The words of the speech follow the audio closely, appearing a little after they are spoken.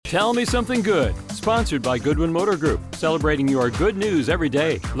Tell Me Something Good, sponsored by Goodwin Motor Group, celebrating your good news every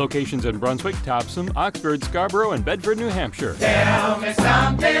day. Locations in Brunswick, Topsom, Oxford, Scarborough, and Bedford, New Hampshire. Tell me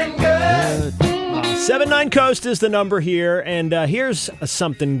something good. 79 Coast is the number here, and here's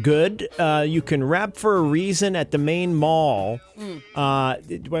something good. You can rap for a reason at the Maine Mall.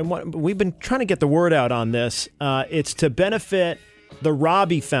 We've been trying to get the word out on this. It's to benefit the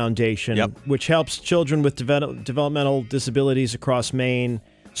Robbie Foundation, which helps children with developmental disabilities across Maine,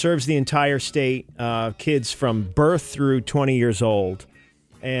 serves the entire state, kids from birth through 20 years old.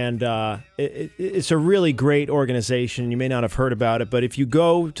 And it's a really great organization. You may not have heard about it, but if you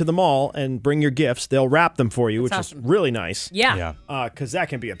go to the mall and bring your gifts, they'll wrap them for you, which is really nice. Yeah. Because that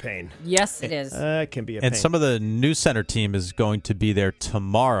can be a pain. Yes, it is. That can be a pain. And some of the news center team is going to be there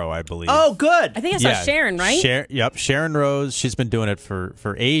tomorrow, I believe. Oh, good. I think I saw Sharon, right? Sharon Rose. She's been doing it for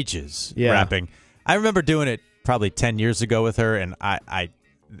ages, Yeah. rapping. I remember doing it probably 10 years ago with her, and I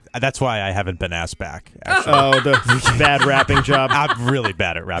that's why I haven't been asked back. Actually. Oh, the bad rapping job. I'm really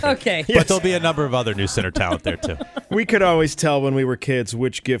bad at rapping. Okay. But there'll be a number of other news center talent there, too. We could always tell when we were kids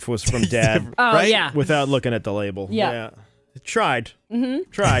which gift was from Dad. Oh, right? yeah. Without looking at the label. Yeah. Tried.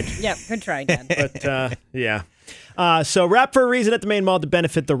 Tried. Yeah, good try, Dad. But, yeah. So rap for a reason at the Maine Mall to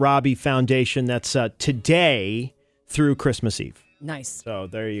benefit the Robbie Foundation. That's today through Christmas Eve. Nice. So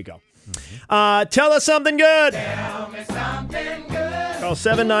there you go. Tell us something good. Tell me something good. Call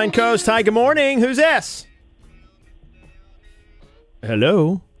 79 Coast. Hi, good morning. Who's this?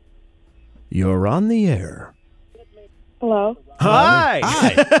 Hello. You're on the air. Hello. Hi.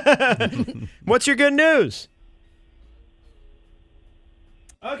 Hi. What's your good news?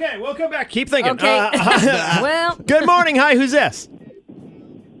 Okay, we'll come back. Keep thinking. Okay. Well. Good morning. Hi, who's this?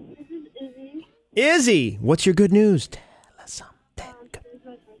 This is Izzy. Izzy. What's your good news? Tell us something good. This is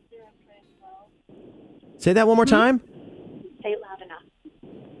my birthday. I'm praying well. Say that one more time. Say it loud enough.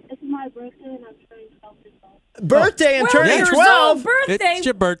 This is my birthday and I'm turning 12 years old. Birthday and turning years 12. old. Birthday. It's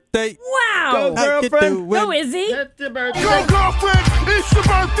your birthday. Wow. Go, girlfriend. Go, Izzy. It's your birthday. Go, girlfriend, it's your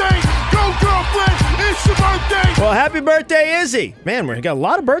birthday. Go, girlfriend, it's your birthday. Well, happy birthday, Izzy. Man, we got a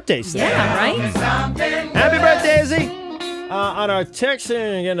lot of birthdays today. Yeah, right? Happy birthday, Izzy. On our text,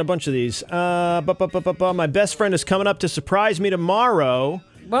 getting a bunch of these. My best friend is coming up to surprise me tomorrow.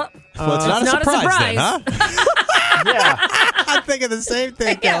 Well, Well, it's not a not a surprise surprise. then, huh? Yeah. I'm thinking the same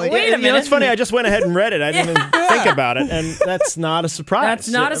thing, Yeah, Kelly. wait a You know, minute. it's funny. I just went ahead and read it. I didn't even think about it. And that's not a surprise. That's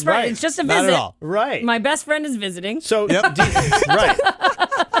not a surprise. Right. It's just a Not visit. at all. Right. My best friend is visiting. So, Yep. right.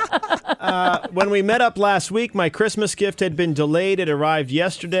 When we met up last week, my Christmas gift had been delayed. It arrived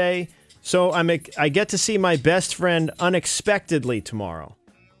yesterday. So I get to see my best friend unexpectedly tomorrow.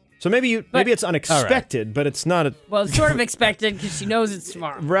 So maybe it's unexpected, but it's not Well, it's sort of expected because she knows it's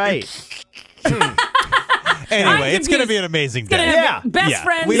tomorrow. right. Anyway, it's going to confused. be an amazing Gonna day. have Yeah. Best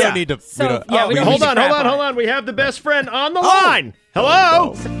friends. We don't need to. So, we don't, yeah, we don't Hold need to on. crap on it. We have the best friend on the line.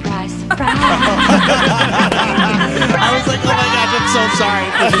 Hello. Surprise, surprise. I was like, oh my gosh, I'm so sorry.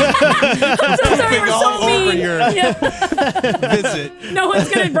 I'm so sorry, we're so all over mean. your Yeah. visit. No one's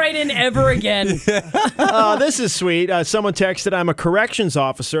going to write in ever again. This is sweet. Someone texted, I'm a corrections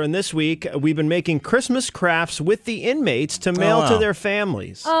officer, and this week we've been making Christmas crafts with the inmates to mail to wow. their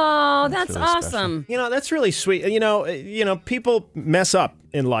families. Oh, that's really special. awesome. You know, that's really sweet. You know, people mess up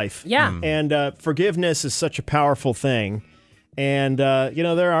in life. Yeah. And forgiveness is such a powerful thing. And,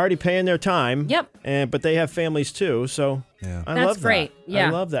 they're already paying their time. Yep. But they have families too, so Yeah. I That's love that. great. Yeah. I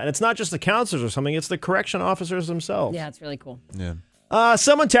love that. And it's not just the counselors or something, it's the correction officers themselves. Yeah, it's really cool. Yeah.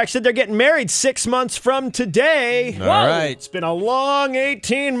 Someone texted they're getting married 6 months from today. All right. It's been a long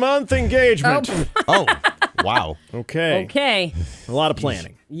 18-month engagement. Oh, Oh, wow. Okay. okay. A lot of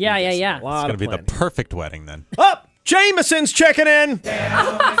planning. Yeah. A It's lot going to of be the planning. perfect wedding then. Oh, Jameson's checking in.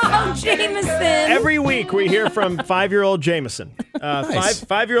 Oh, Jameson. Every week we hear from 5-year-old Jameson. Nice.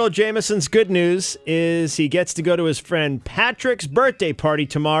 Five-year-old Jameson's good news is he gets to go to his friend Patrick's birthday party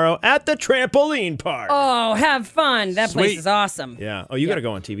tomorrow at the trampoline park. Oh, have fun. That place Sweet. is awesome. Yeah. Oh, you got to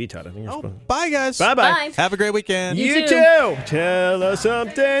go on TV, Todd. I think you're supposed Bye, guys. Bye-bye. Bye. Have a great weekend. You You too. Tell us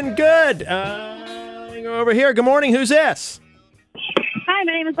something good. Go over here. Good morning. Who's this? Hi,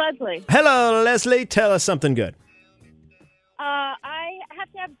 my name is Leslie. Hello, Leslie. Tell us something good. I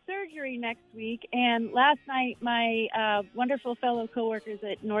have to have surgery next week, and last night my wonderful fellow coworkers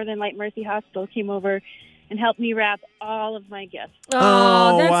at Northern Light Mercy Hospital came over and helped me wrap all of my gifts.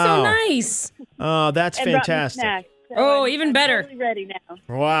 Oh, that's wow. so nice. Oh, that's And brought me fantastic. snacks. So Oh, I'm even better. Totally ready now.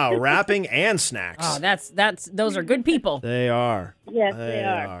 Wow, wrapping and snacks. Oh, those are good people. They are. Yes, they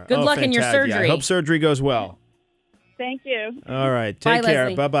are. Good luck in your fantastic. surgery. I hope surgery goes well. Thank you. All right. Bye, Take care.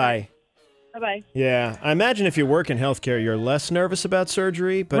 Leslie. Bye-bye. Bye-bye. Yeah, I imagine if you work in healthcare, you're less nervous about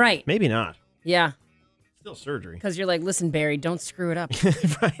surgery, but Right. maybe not. Yeah, Still surgery. because you're like, listen, Barry, don't screw it up.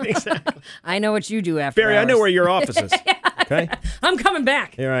 Right, exactly. I know what you do after Barry, I know hours. where your office is. Okay? I'm coming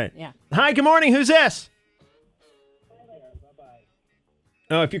back. You're right. Yeah. Hi, good morning. Who's this?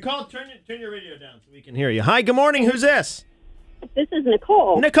 Oh, if you call, turn your radio down so we can hear you. Hi, good morning. Who's this? This is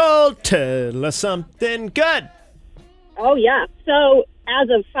Nicole. Nicole, tell us something good. Oh, yeah. So as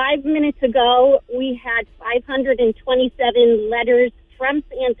of 5 minutes ago, we had 527 letters from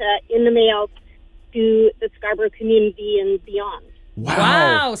Santa in the mail to the Scarborough community and beyond.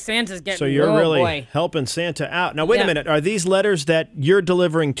 Wow, Santa's getting. So you're oh, really boy. helping Santa out. Now, wait a Yeah. minute. Are these letters that you're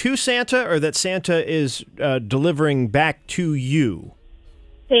delivering to Santa or that Santa is delivering back to you?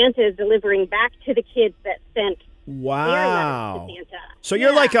 Santa is delivering back to the kids that sent Wow. their letters to Santa. So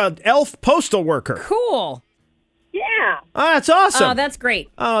you're like an elf postal worker. Cool. Yeah. Oh, that's awesome. Oh, that's great.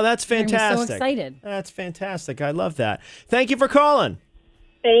 Oh, that's Made me so fantastic. excited. That's fantastic. I love that. Thank you for calling.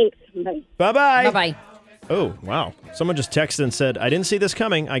 Thanks. Bye. Bye-bye. Bye-bye. Oh, wow. Someone just texted and said, I didn't see this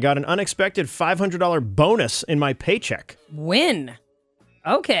coming. I got an unexpected $500 bonus in my paycheck. Win.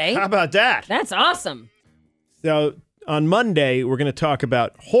 Okay. How about that? That's awesome. So on Monday, we're going to talk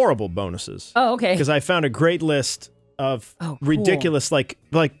about horrible bonuses. Oh, okay. Because I found a great list of Oh, cool. ridiculous,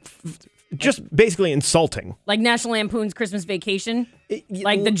 just basically insulting. Like National Lampoon's Christmas Vacation?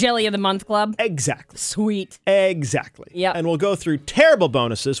 Like the Jelly of the Month Club? Exactly. Sweet. Exactly. Yep. And we'll go through terrible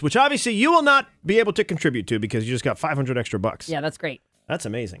bonuses, which obviously you will not be able to contribute to because you just got 500 extra bucks. Yeah, that's great. That's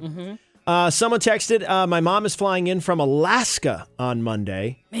amazing. Mm-hmm. Someone texted, my mom is flying in from Alaska on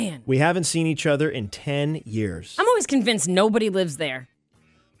Monday. Man. We haven't seen each other in 10 years. I'm always convinced nobody lives there.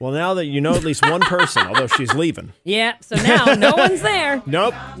 Well, now that you know at least one person, although she's leaving. Yeah, so now no one's there.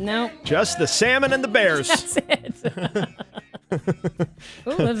 Nope. Nope. Just the salmon and the bears. That's it.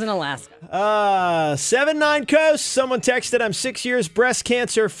 Who lives in Alaska? 79 Coast. Someone texted, I'm 6 years breast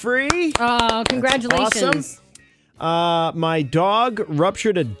cancer free. Oh, congratulations. Awesome. My dog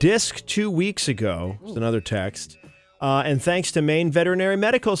ruptured a disc 2 weeks ago. That's another text. And thanks to Maine Veterinary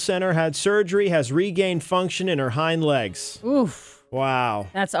Medical Center, had surgery, has regained function in her hind legs. Oof. Wow.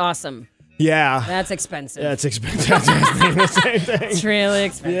 That's awesome. Yeah. That's expensive. That's expensive. That's the same thing. It's really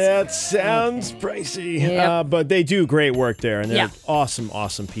expensive. Yeah, it sounds pricey. Yep. But they do great work there, and they're Yeah. awesome,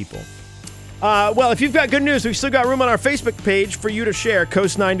 awesome people. Well, if you've got good news, we've still got room on our Facebook page for you to share.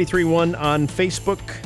 Coast 93.1 on Facebook.